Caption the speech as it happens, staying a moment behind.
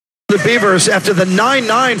The Beavers, after the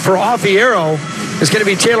 9-9 for Offiero, is going to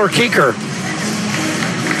be Taylor Keeker.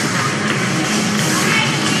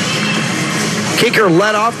 Keeker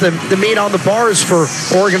led off the meet on the bars for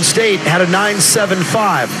Oregon State, had a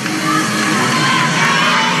 9.75.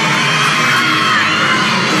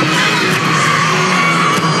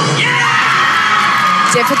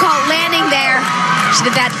 Difficult landing there. She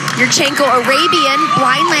did that Yurchenko Arabian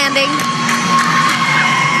blind landing.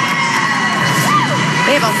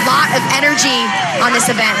 They have a lot of energy on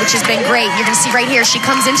this event, which has been great. You're going to see right here, she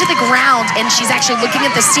comes into the ground and she's actually looking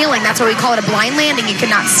at the ceiling. That's why we call it a blind landing. You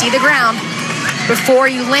cannot see the ground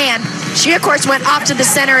before you land. She, of course, went off to the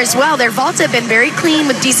center as well. Their vaults have been very clean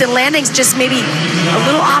with decent landings, just maybe a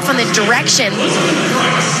little off on the direction.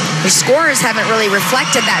 The scorers haven't really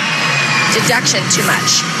reflected that deduction too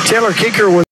much. Taylor Keeker was